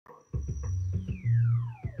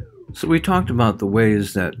So we talked about the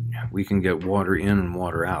ways that we can get water in and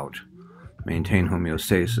water out, maintain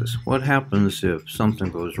homeostasis. What happens if something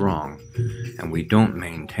goes wrong and we don't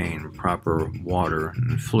maintain proper water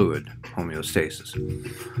and fluid homeostasis?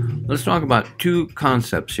 Let's talk about two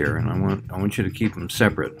concepts here, and I want you to keep them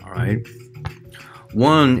separate, all right?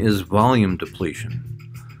 One is volume depletion,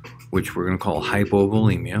 which we're going to call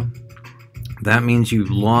hypovolemia. That means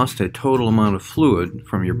you've lost a total amount of fluid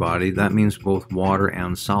from your body. That means both water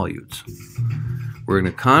and solutes. We're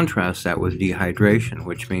going to contrast that with dehydration,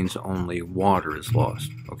 which means only water is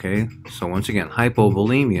lost. Okay? So once again,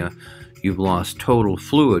 hypovolemia, you've lost total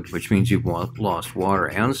fluid, which means you've lost water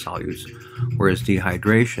and solutes, whereas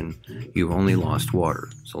dehydration, you've only lost water.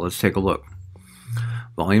 So let's take a look.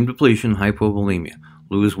 Volume depletion, hypovolemia.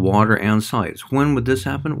 Lose water and solutes. When would this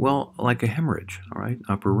happen? Well, like a hemorrhage, all right,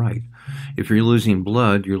 upper right. If you're losing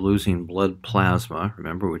blood, you're losing blood plasma,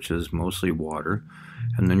 remember, which is mostly water,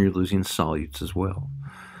 and then you're losing solutes as well.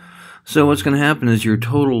 So what's going to happen is your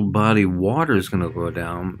total body water is going to go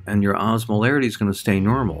down, and your osmolarity is going to stay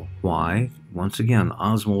normal. Why? Once again,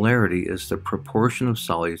 osmolarity is the proportion of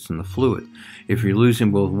solutes in the fluid. If you're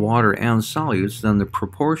losing both water and solutes, then the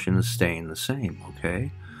proportion is staying the same,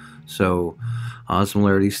 okay? So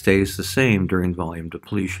osmolarity stays the same during volume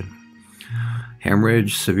depletion.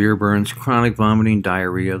 Hemorrhage, severe burns, chronic vomiting,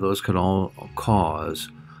 diarrhea, those could all cause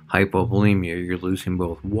hypovolemia. You're losing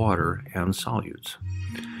both water and solutes.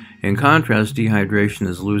 In contrast, dehydration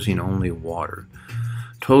is losing only water.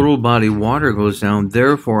 Total body water goes down,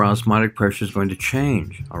 therefore osmotic pressure is going to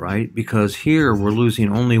change, all right? Because here we're losing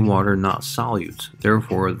only water, not solutes.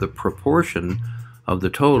 Therefore, the proportion of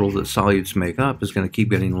the total that solutes make up is going to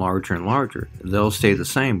keep getting larger and larger. They'll stay the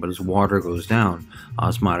same, but as water goes down,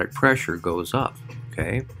 osmotic pressure goes up,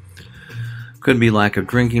 okay? Could be lack of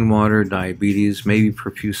drinking water, diabetes, maybe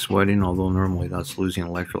profuse sweating, although normally that's losing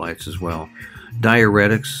electrolytes as well.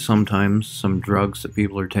 Diuretics, sometimes, some drugs that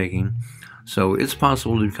people are taking. So it's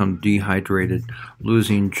possible to become dehydrated,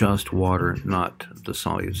 losing just water, not the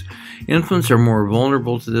solutes. Infants are more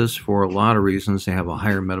vulnerable to this for a lot of reasons. They have a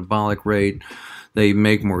higher metabolic rate. They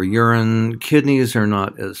make more urine. Kidneys are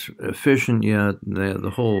not as efficient yet.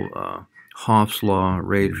 The whole Hoff's law,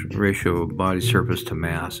 ratio of body surface to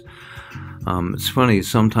mass. It's funny,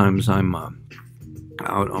 sometimes I'm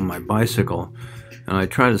out on my bicycle, and I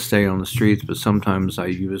try to stay on the streets, but sometimes I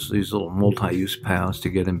use these little multi-use paths to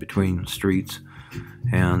get in between streets.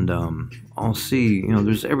 And I'll see,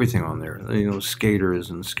 there's everything on there. Skaters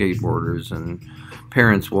and skateboarders and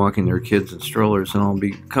parents walking their kids in strollers, and I'll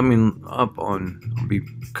be coming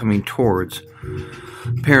towards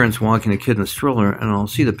parents walking a kid in a stroller, and I'll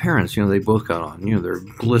see the parents, they both got on, they're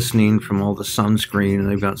glistening from all the sunscreen, and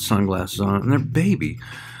they've got sunglasses on, and their baby,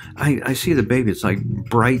 I see the baby, it's like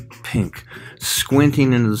bright pink,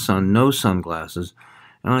 squinting into the sun, no sunglasses.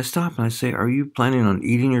 And I stop and I say, "Are you planning on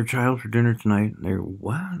eating your child for dinner tonight?" And they're,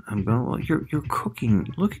 "What?" I'm going, "Well, you're cooking.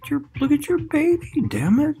 Look at your baby,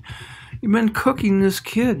 damn it. You've been cooking this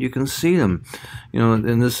kid. You can see them."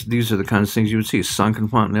 And these are the kinds of things you would see. Sunken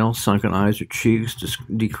fontanelle, sunken eyes or cheeks,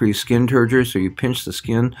 decreased skin turgor, so you pinch the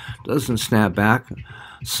skin, doesn't snap back.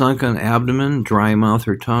 Sunken abdomen, dry mouth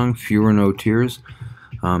or tongue, fewer no tears.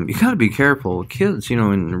 You gotta be careful. Kids,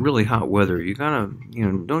 in really hot weather, you gotta,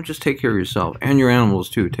 don't just take care of yourself and your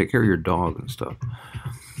animals too. Take care of your dog and stuff.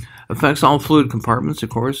 Affects all fluid compartments,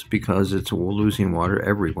 of course, because it's losing water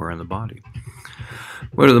everywhere in the body.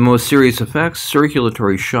 What are the most serious effects?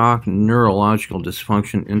 Circulatory shock, neurological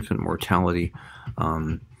dysfunction, infant mortality.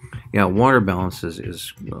 Water balance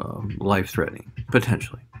is life-threatening,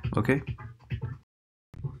 potentially. Okay?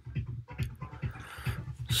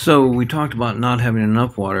 So we talked about not having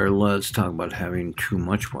enough water. Let's talk about having too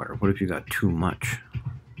much water. What if you got too much?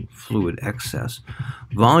 Fluid excess.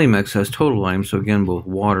 Volume excess, total volume, so again, both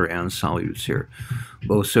water and solutes here.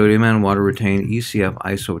 Both sodium and water retain ECF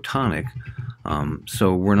isotonic,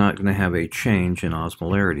 so we're not going to have a change in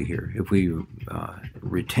osmolarity here. If we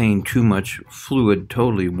retain too much fluid,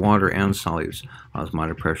 totally water and solutes,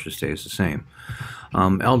 osmotic pressure stays the same.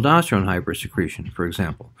 Aldosterone hypersecretion, for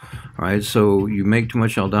example. All right, so you make too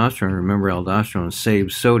much aldosterone. Remember, aldosterone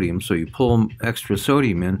saves sodium, so you pull extra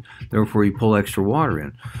sodium in, therefore you pull extra water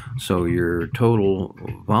in. So your total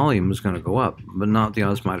volume is going to go up, but not the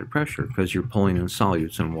osmotic pressure, because you're pulling in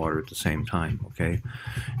solutes and water at the same time, okay?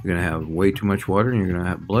 You're going to have way too much water, and you're going to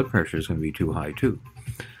have blood pressure is going to be too high, too.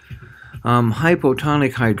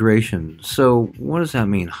 Hypotonic hydration. So what does that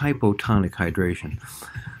mean, hypotonic hydration?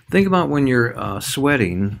 Think about when you're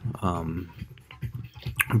sweating,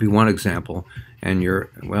 would be one example, and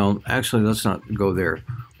actually let's not go there.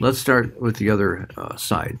 Let's start with the other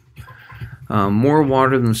side. More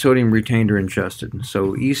water than sodium retained or ingested.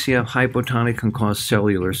 So ECF hypotonic can cause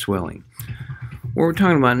cellular swelling. What we're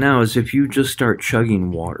talking about now is if you just start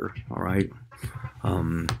chugging water, all right,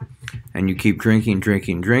 and you keep drinking,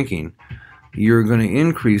 you're going to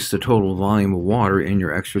increase the total volume of water in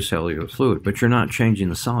your extracellular fluid, but you're not changing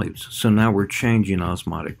the solutes. So now we're changing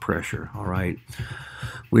osmotic pressure, all right?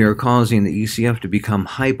 We are causing the ECF to become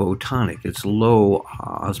hypotonic. It's low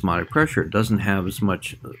osmotic pressure. It doesn't have as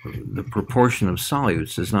much, the proportion of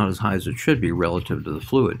solutes is not as high as it should be relative to the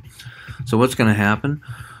fluid. So what's going to happen?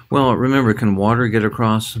 Well, remember, can water get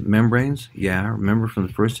across membranes? Yeah, remember from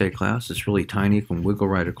the first day class, it's really tiny, it can wiggle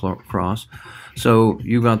right across. So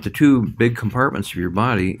you've got the two big compartments of your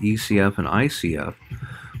body, ECF and ICF.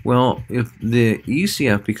 Well, if the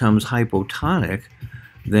ECF becomes hypotonic,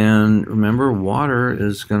 then remember, water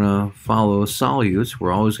is going to follow solutes.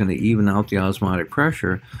 We're always going to even out the osmotic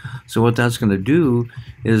pressure. So what that's going to do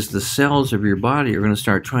is the cells of your body are going to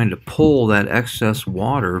start trying to pull that excess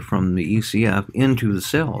water from the ECF into the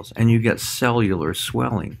cells, and you get cellular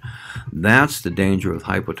swelling. That's the danger with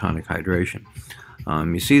hypotonic hydration.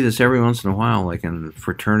 You see this every once in a while, like in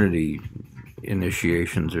fraternity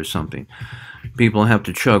initiations or something. People have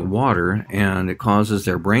to chug water, and it causes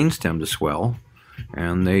their brainstem to swell,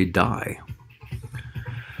 and they die.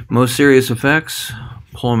 Most serious effects,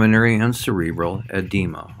 pulmonary and cerebral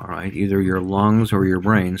edema. All right, either your lungs or your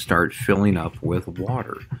brain start filling up with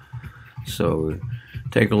water. So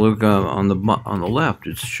take a look on the left.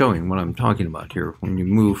 It's showing what I'm talking about here. When you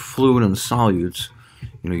move fluid and solutes,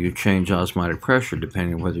 you change osmotic pressure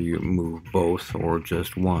depending on whether you move both or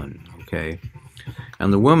just one. Okay,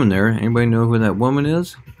 and the woman there. Anybody know who that woman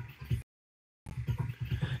is?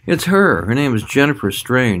 It's her. Her name is Jennifer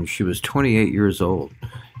Strange. She was 28 years old,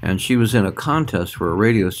 and she was in a contest for a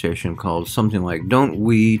radio station called something like "Don't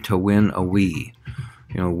We to Win a We."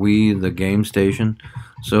 We, the game station.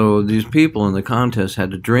 So these people in the contest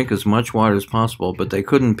had to drink as much water as possible, but they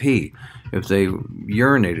couldn't pee. If they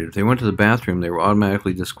urinated, if they went to the bathroom, they were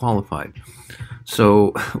automatically disqualified.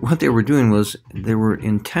 So what they were doing was they were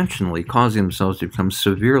intentionally causing themselves to become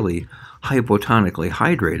severely hypotonically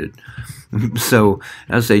hydrated. So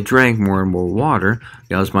as they drank more and more water,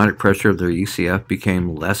 the osmotic pressure of their ECF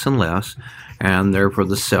became less and less, and therefore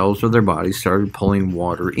the cells of their body started pulling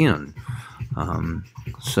water in.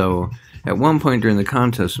 So at one point during the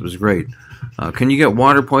contest, it was great. Can you get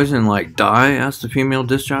water poisoning and like die? Asked the female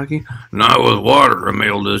disc jockey. Not with water, a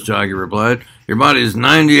male disc jockey replied. Your body is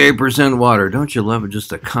 98% water. Don't you love it?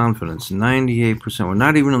 Just the confidence. 98%. We're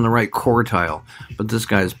not even in the right quartile, but this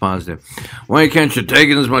guy is positive. Why can't you take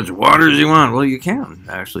in as much water as you want? Well, you can,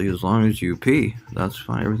 actually, as long as you pee. That's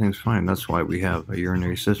fine. Everything's fine. That's why we have a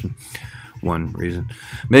urinary system. One reason.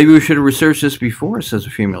 Maybe we should have researched this before, says a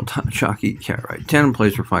female jockey. Yeah, right. 10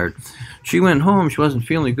 employees were fired. She went home. She wasn't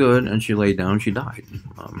feeling good, and she laid down. She died.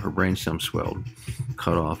 Her brainstem swelled,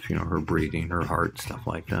 cut off, her breathing, her heart, stuff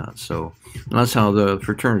like that. So that's how the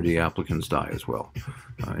fraternity applicants die as well.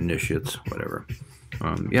 Initiates, whatever.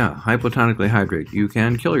 Yeah, hypotonically hydrate. You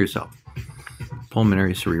can kill yourself.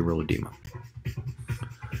 Pulmonary cerebral edema.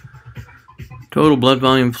 Total blood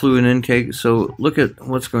volume, fluid intake. So look at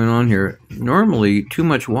what's going on here. Normally, too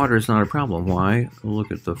much water is not a problem. Why? Look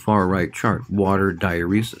at the far right chart. Water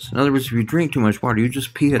diuresis. In other words, if you drink too much water, you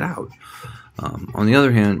just pee it out. On the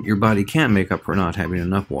other hand, your body can't make up for not having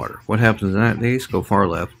enough water. What happens in that case? Go far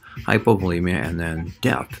left. Hypovolemia and then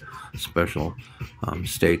death. Special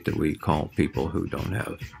state that we call people who don't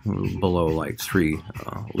have below like 3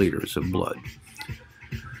 liters of blood.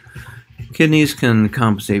 Kidneys can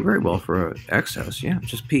compensate very well for excess. Yeah,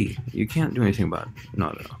 just pee. You can't do anything about it.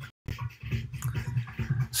 Not enough.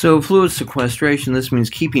 So fluid sequestration, this means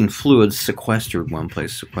keeping fluids sequestered one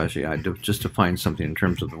place. Sequester, just to find something in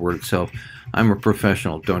terms of the word itself. I'm a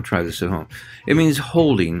professional. Don't try this at home. It means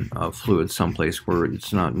holding fluid someplace where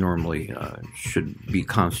it's not normally should be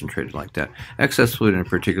concentrated like that. Excess fluid in a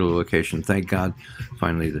particular location. Thank God,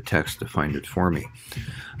 finally the text defined it for me.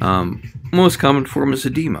 Most common form is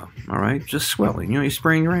edema. All right, just swelling. You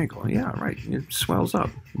sprain your ankle. Yeah, right. It swells up.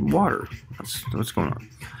 Water. That's what's going on.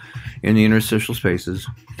 In the interstitial spaces.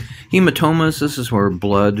 Hematomas, this is where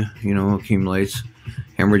blood, accumulates.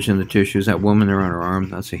 Hemorrhage in the tissues. That woman there on her arm,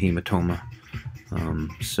 that's a hematoma. I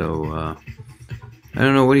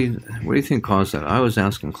don't know, what do you think caused that? I was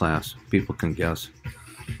asking class. People can guess.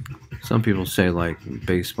 Some people say like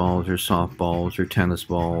baseballs or softballs or tennis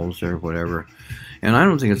balls or whatever. And I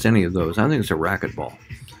don't think it's any of those. I think it's a racquetball.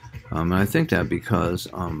 And I think that because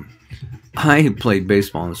I played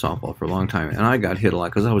baseball and softball for a long time, and I got hit a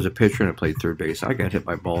lot because I was a pitcher and I played third base. I got hit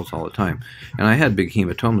by balls all the time, and I had big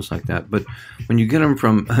hematomas like that. But when you get them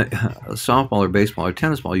from softball or baseball or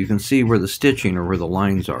tennis ball, you can see where the stitching or where the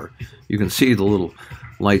lines are. You can see the little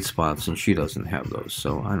light spots, and she doesn't have those.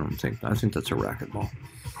 So I think that's a racquetball.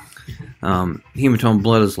 Hematoma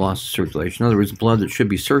blood is lost to circulation. In other words, blood that should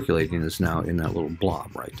be circulating is now in that little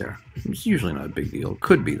blob right there. It's usually not a big deal. It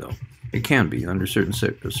could be, though. It can be under certain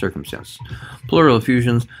circumstances. Pleural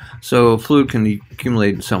effusions, so fluid can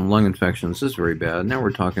accumulate in some lung infections. This is very bad. Now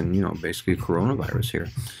we're talking, basically coronavirus here.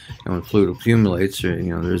 And when fluid accumulates,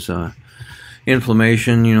 there's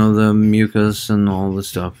inflammation, the mucus and all the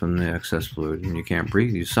stuff and the excess fluid, and you can't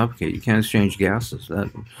breathe. You suffocate. You can't exchange gases.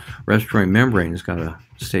 That respiratory membrane has got to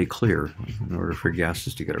stay clear in order for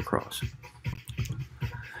gases to get across.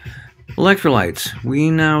 Electrolytes.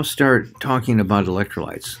 We now start talking about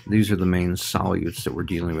electrolytes. These are the main solutes that we're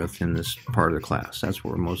dealing with in this part of the class. That's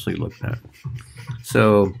what we're mostly looking at.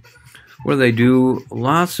 So, what do?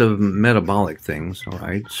 Lots of metabolic things, all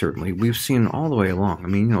right, certainly. We've seen all the way along. I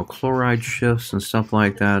mean, chloride shifts and stuff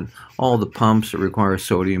like that. All the pumps that require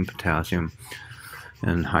sodium, potassium,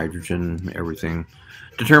 and hydrogen, everything.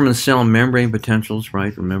 Determine cell membrane potentials,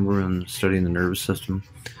 right? Remember in studying the nervous system?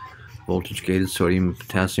 Voltage-gated sodium and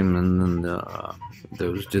potassium, and then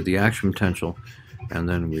those did the action potential, and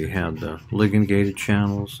then we had the ligand-gated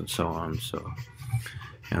channels and so on,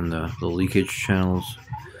 and the leakage channels.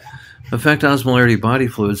 Affect osmolarity of body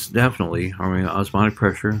fluids, definitely. I mean, osmotic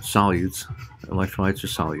pressure, solutes, electrolytes are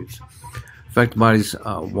solutes. Affect the body's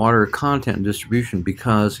water content and distribution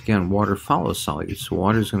because, again, water follows solutes, so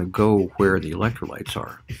water is going to go where the electrolytes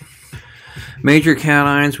are. Major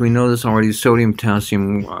cations, we know this already: sodium,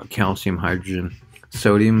 potassium, calcium, hydrogen.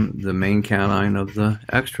 Sodium, the main cation of the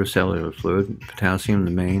extracellular fluid. Potassium,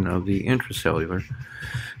 the main of the intracellular.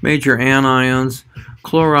 Major anions: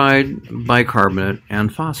 chloride, bicarbonate,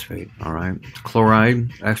 and phosphate. All right, chloride,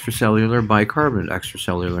 extracellular; bicarbonate,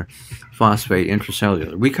 extracellular; phosphate,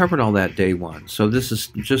 intracellular. We covered all that day one, so this is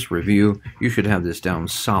just review. You should have this down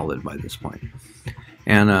solid by this point.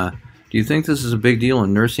 And do you think this is a big deal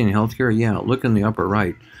in nursing and healthcare? Yeah, look in the upper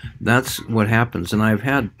right. That's what happens. And I've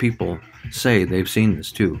had people say they've seen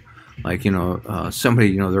this too. Like,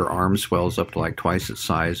 somebody, their arm swells up to like twice its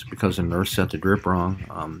size because a nurse set the drip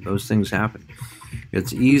wrong. Those things happen.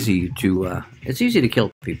 It's easy to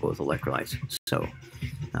kill people with electrolytes. So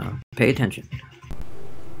pay attention.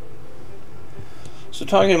 So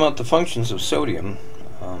talking about the functions of sodium,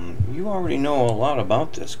 you already know a lot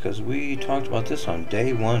about this because we talked about this on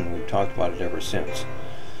day one. We've talked about it ever since.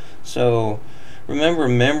 So remember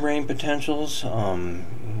membrane potentials,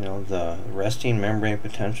 the resting membrane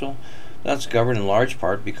potential? That's governed in large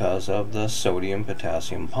part because of the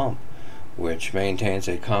sodium-potassium pump, which maintains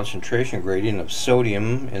a concentration gradient of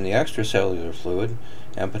sodium in the extracellular fluid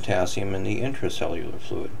and potassium in the intracellular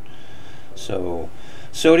fluid. So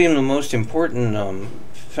sodium, the most important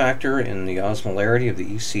factor in the osmolarity of the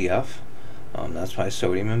ECF. That's why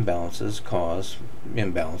sodium imbalances cause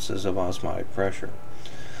imbalances of osmotic pressure.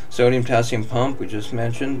 Sodium-potassium pump, we just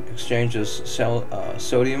mentioned, exchanges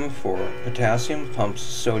sodium for potassium, pumps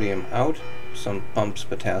sodium out, pumps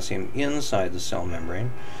potassium inside the cell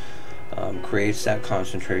membrane, creates that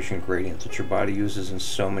concentration gradient that your body uses in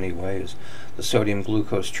so many ways. The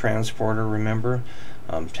sodium-glucose transporter, remember,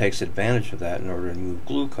 takes advantage of that in order to move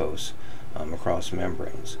glucose across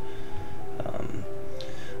membranes.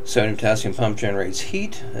 Sodium-potassium pump generates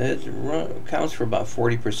heat. It accounts for about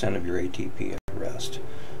 40% of your ATP at rest.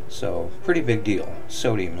 So, pretty big deal,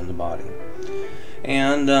 sodium in the body.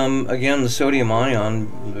 And again, the sodium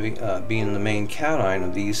ion being the main cation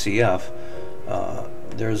of the ECF,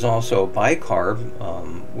 there's also bicarb,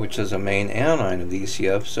 which is a main anion of the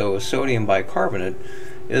ECF, so sodium bicarbonate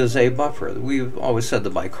is a buffer. We've always said the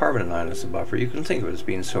bicarbonate ion is a buffer. You can think of it as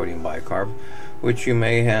being sodium bicarb, which you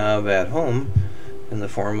may have at home in the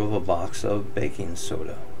form of a box of baking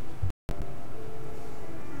soda.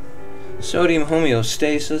 Sodium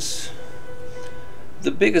homeostasis.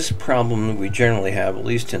 The biggest problem that we generally have, at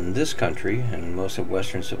least in this country and most of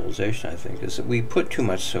Western civilization, I think, is that we put too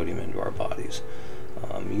much sodium into our bodies.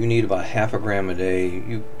 You need about ½ gram a day.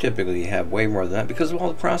 You typically have way more than that because of all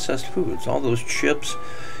the processed foods, all those chips,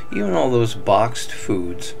 even all those boxed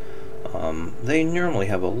foods. They normally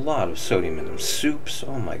have a lot of sodium in them. Soups,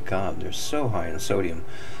 oh my God, they're so high in sodium.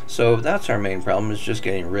 So that's our main problem, is just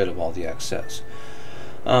getting rid of all the excess.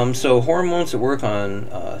 So hormones that work on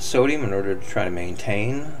sodium in order to try to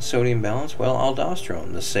maintain sodium balance, well,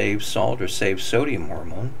 aldosterone, the save salt or save sodium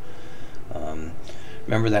hormone.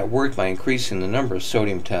 Remember, that worked by increasing the number of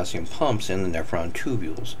sodium-potassium pumps in the nephron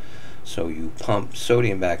tubules. So you pump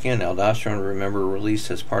sodium back in. Aldosterone, remember,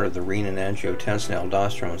 released as part of the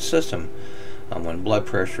renin-angiotensin-aldosterone system. When blood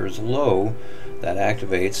pressure is low, that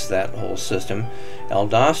activates that whole system.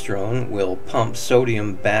 Aldosterone will pump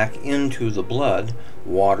sodium back into the blood.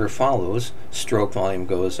 Water follows. Stroke volume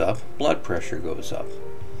goes up. Blood pressure goes up.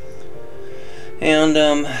 And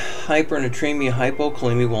hypernatremia,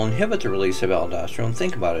 hypokalemia will inhibit the release of aldosterone.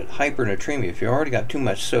 Think about it. Hypernatremia, if you've already got too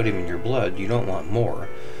much sodium in your blood, you don't want more.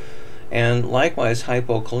 And likewise,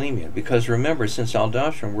 hypokalemia, because remember, since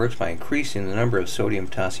aldosterone works by increasing the number of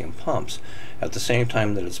sodium-potassium pumps, at the same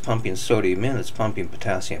time that it's pumping sodium in, it's pumping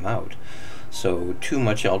potassium out. So too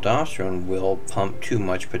much aldosterone will pump too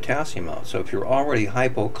much potassium out. So if you're already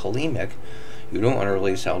hypokalemic, you don't want to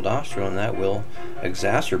release aldosterone. That will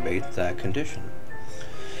exacerbate that condition.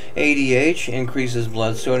 ADH increases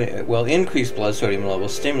blood sodium. Well, increased blood sodium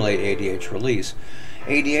levels stimulate ADH release.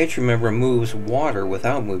 ADH, remember, moves water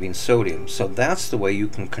without moving sodium, so that's the way you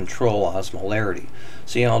can control osmolarity.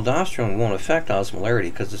 See, aldosterone won't affect osmolarity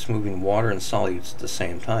because it's moving water and solutes at the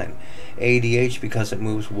same time. ADH, because it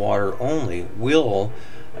moves water only, will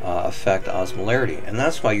affect osmolarity, and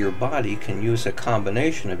that's why your body can use a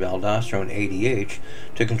combination of aldosterone ADH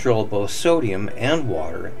to control both sodium and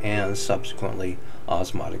water and subsequently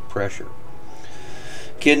osmotic pressure.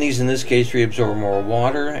 Kidneys in this case reabsorb more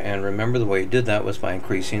water, and remember, the way it did that was by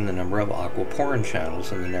increasing the number of aquaporin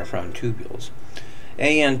channels in the nephron tubules.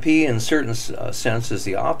 ANP in certain sense is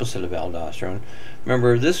the opposite of aldosterone.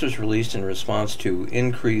 Remember, this was released in response to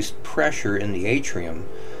increased pressure in the atrium.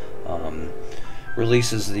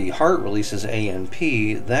 The heart releases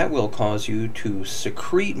ANP. That will cause you to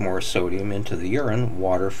secrete more sodium into the urine.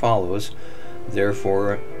 Water follows.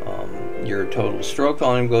 Therefore, your total stroke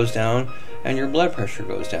volume goes down and your blood pressure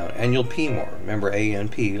goes down, and you'll pee more. Remember,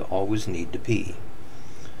 ANP always need to pee.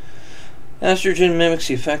 Estrogen mimics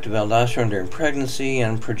the effect of aldosterone during pregnancy,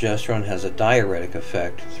 and progesterone has a diuretic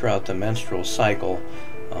effect throughout the menstrual cycle.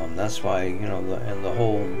 That's why, and the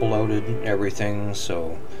whole bloated everything.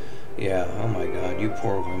 So, yeah, oh my God, you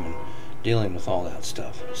poor women dealing with all that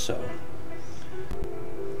stuff. So,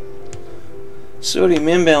 sodium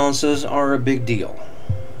imbalances are a big deal.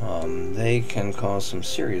 They can cause some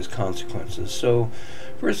serious consequences. So,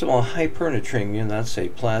 first of all, hypernatremia, that's a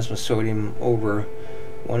plasma sodium over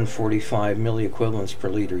 145 milliequivalents per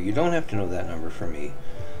liter. You don't have to know that number for me.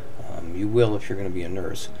 You will if you're going to be a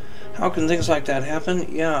nurse. How can things like that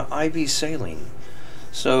happen? Yeah, IV saline.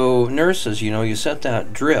 So, nurses, you set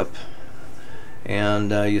that drip,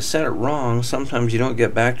 and you set it wrong. Sometimes you don't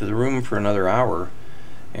get back to the room for another hour.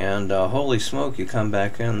 And holy smoke, you come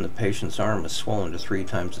back in, the patient's arm is swollen to 3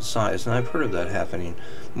 times its size. And I've heard of that happening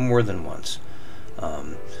more than once.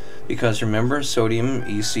 Because remember, sodium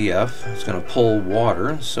ECF is going to pull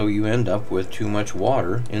water, so you end up with too much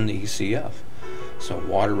water in the ECF. So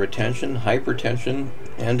water retention, hypertension,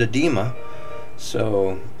 and edema.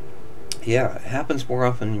 So yeah, it happens more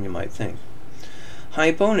often than you might think.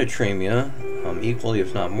 Hyponatremia, equally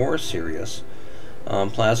if not more serious.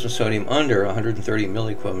 Plasma sodium under 130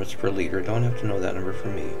 milliequivalents per liter. Don't have to know that number for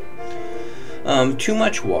me. Too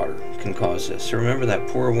much water can cause this. So remember that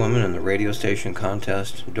poor woman in the radio station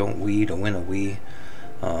contest, don't wee to win a wee.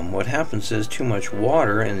 What happens is too much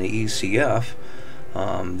water in the ECF,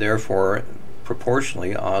 therefore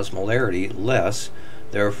proportionally osmolarity less,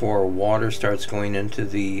 therefore water starts going into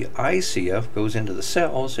the ICF, goes into the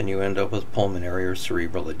cells, and you end up with pulmonary or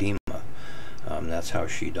cerebral edema. That's how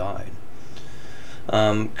she died.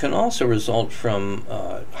 Can also result from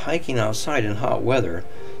hiking outside in hot weather.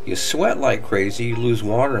 You sweat like crazy, you lose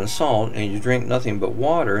water and salt, and you drink nothing but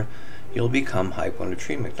water, you'll become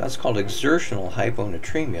hyponatremic. That's called exertional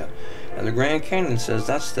hyponatremia. And the Grand Canyon says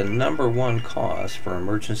that's the #1 cause for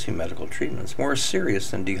emergency medical treatment. It's more serious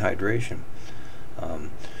than dehydration.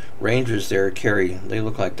 Rangers there they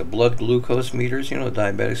look like the blood glucose meters,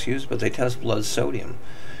 diabetics use, but they test blood sodium.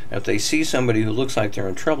 If they see somebody who looks like they're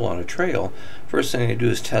in trouble on a trail, first thing they do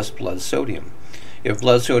is test blood sodium. If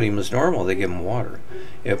blood sodium is normal, they give them water.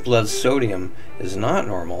 If blood sodium is not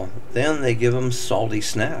normal, then they give them salty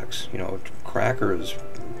snacks, crackers,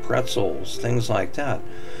 pretzels, things like that.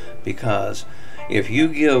 Because if you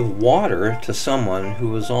give water to someone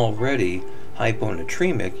who is already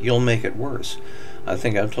hyponatremic, you'll make it worse. I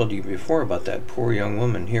think I've told you before about that poor young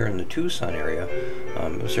woman here in the Tucson area.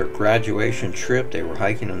 It was her graduation trip. They were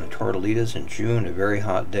hiking in the Tortolitas in June, a very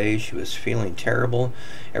hot day. She was feeling terrible.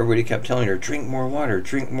 Everybody kept telling her, drink more water,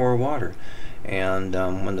 drink more water. And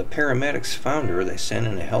when the paramedics found her, they sent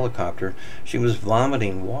in a helicopter, she was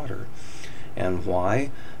vomiting water. And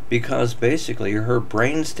why? because basically her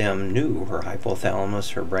brainstem knew, her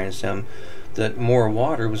hypothalamus, her brainstem, that more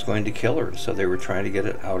water was going to kill her, so they were trying to get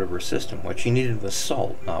it out of her system. What she needed was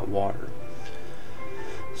salt, not water.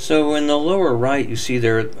 So in the lower right, you see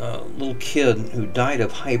there a little kid who died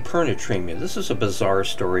of hypernatremia. This is a bizarre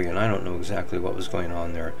story, and I don't know exactly what was going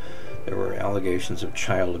on there. There were allegations of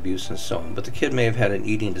child abuse and so on, but the kid may have had an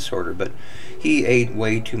eating disorder, but he ate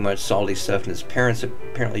way too much salty stuff, and his parents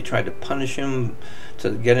apparently tried to punish him to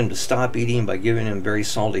get him to stop eating by giving him very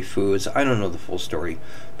salty foods. I don't know the full story,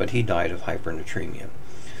 but he died of hypernatremia.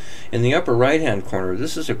 In the upper right-hand corner,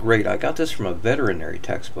 this is I got this from a veterinary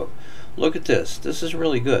textbook. Look at this. This is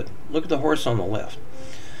really good. Look at the horse on the left.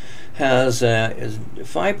 Is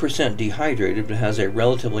 5% dehydrated, but has a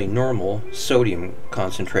relatively normal sodium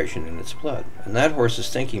concentration in its blood. And that horse is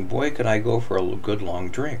thinking, boy, could I go for a good long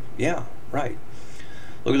drink. Yeah, right.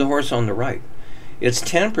 Look at the horse on the right. It's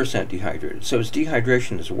 10% dehydrated, so its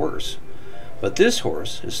dehydration is worse. But this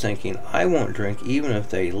horse is thinking, I won't drink even if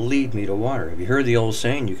they lead me to water. Have you heard the old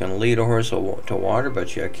saying, you can lead a horse to water,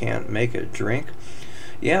 but you can't make it drink?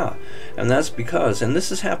 Yeah, and that's because, and this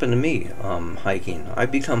has happened to me hiking, I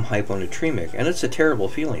become hyponatremic, and it's a terrible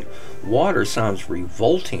feeling. Water sounds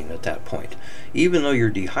revolting at that point. Even though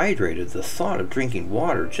you're dehydrated, the thought of drinking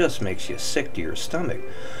water just makes you sick to your stomach.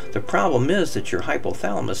 The problem is that your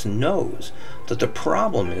hypothalamus knows that the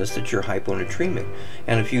problem is that you're hyponatremic,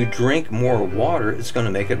 and if you drink more water, it's going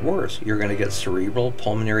to make it worse. You're going to get cerebral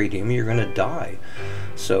pulmonary edema, you're going to die.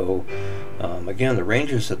 So again, the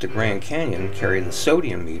rangers at the Grand Canyon carry the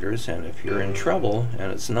sodium meters, and if you're in trouble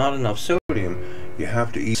and it's not enough sodium, you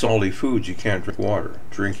have to eat salty foods. You can't drink water.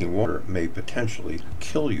 Drinking water may potentially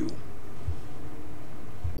kill you.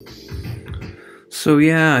 So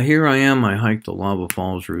yeah, here I am. I hiked the Lava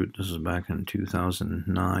Falls route. This is back in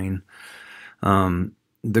 2009.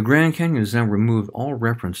 The Grand Canyon has now removed all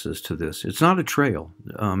references to this. It's not a trail.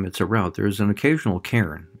 It's a route. There's an occasional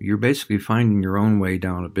cairn. You're basically finding your own way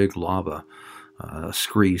down a big lava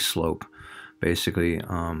scree slope, basically,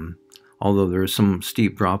 although there's some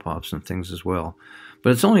steep drop-offs and things as well.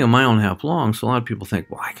 But it's only 1.5 miles long, so a lot of people think,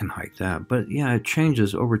 well, I can hike that. But yeah, it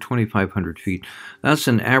changes over 2,500 feet. That's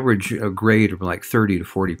an average grade of like 30 to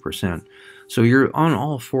 40%. So you're on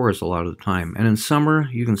all fours a lot of the time. And in summer,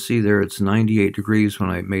 you can see there it's 98 degrees when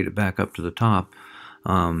I made it back up to the top.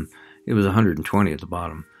 It was 120 at the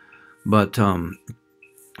bottom. But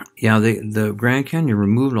yeah, the Grand Canyon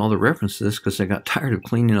removed all the references because they got tired of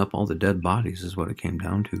cleaning up all the dead bodies is what it came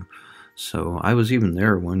down to. So I was even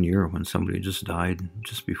there one year when somebody just died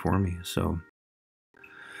just before me. So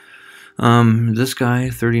this guy,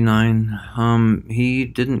 39, he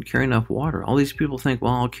didn't carry enough water. All these people think,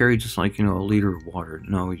 well, I'll carry just like, a liter of water.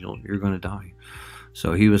 No, you're going to die.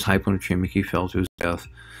 So he was hyponatremic. He fell to his death.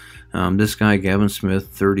 This guy, Gavin Smith,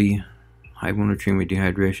 30, hyponatremia,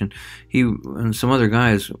 dehydration. He and some other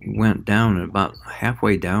guys went down, and about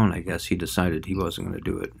halfway down, I guess, he decided he wasn't going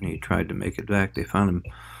to do it. And he tried to make it back. They found him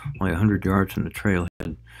only 100 yards from the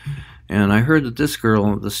trailhead. And I heard that this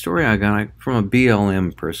girl, the story I got from a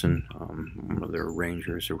BLM person, one of their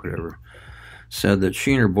rangers or whatever, said that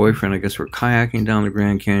she and her boyfriend, I guess, were kayaking down the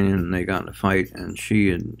Grand Canyon, and they got in a fight, and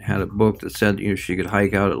she had a book that said she could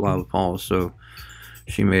hike out at Lava Falls, so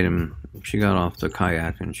she got off the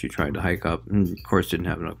kayak and she tried to hike up, and of course didn't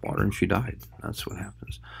have enough water, and she died. That's what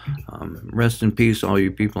happens. Rest in peace, all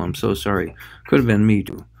you people. I'm so sorry. Could have been me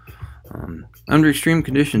too. Under extreme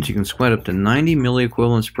conditions, you can sweat up to 90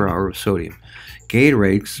 milliequivalents per hour of sodium.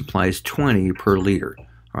 Gatorade supplies 20 per liter.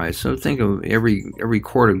 All right, so think of every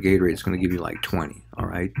quart of Gatorade is going to give you like 20. All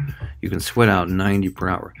right, you can sweat out 90 per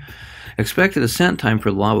hour. Expected ascent time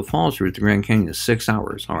for the Lava Falls route to Grand Canyon is 6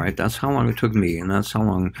 hours. All right, that's how long it took me, and that's how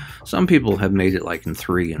long some people have made it, like in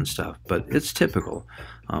 3 and stuff. But it's typical,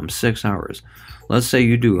 6 hours. Let's say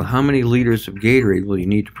you do. How many liters of Gatorade will you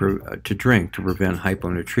need to drink to prevent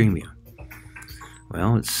hyponatremia?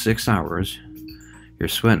 Well, it's 6 hours. You're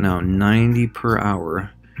sweating out 90 per hour.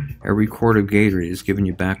 Every quart of Gatorade is giving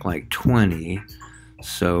you back like 20.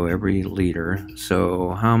 So every liter.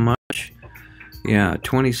 So how much? Yeah,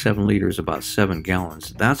 27 liters, about 7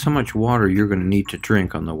 gallons. That's how much water you're going to need to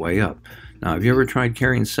drink on the way up. Now, have you ever tried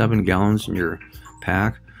carrying 7 gallons in your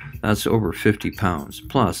pack? That's over 50 pounds.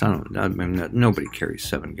 Plus, nobody carries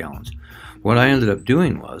 7 gallons. What I ended up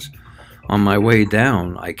doing was, on my way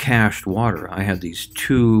down, I cached water. I had these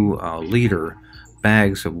 2-liter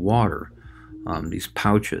bags of water, these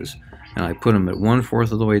pouches, and I put them at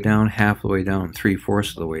 1/4 of the way down, half of the way down, and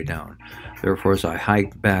 3/4 of the way down. Therefore, as I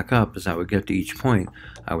hiked back up, as I would get to each point,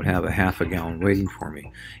 I would have a half a gallon waiting for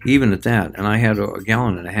me. Even at that, and I had a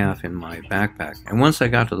gallon and a half in my backpack. And once I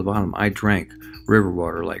got to the bottom, I drank river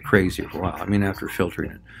water like crazy for a while. I mean, after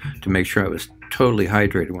filtering it, to make sure I was totally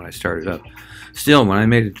hydrated when I started up. Still, when I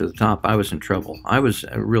made it to the top, I was in trouble. I was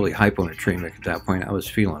really hyponatremic at that point. I was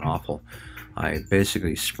feeling awful. I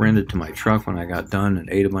basically sprinted to my truck when I got done and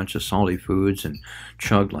ate a bunch of salty foods and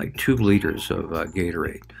chugged like 2 liters of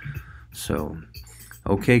Gatorade. So,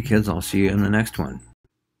 okay, kids, I'll see you in the next one.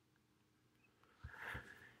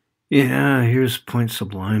 Yeah, here's Point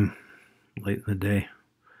Sublime, late in the day.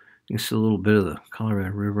 You can see a little bit of the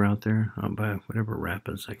Colorado River out there by whatever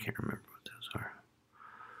rapids. I can't remember what those are.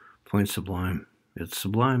 Point Sublime. It's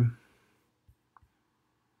sublime.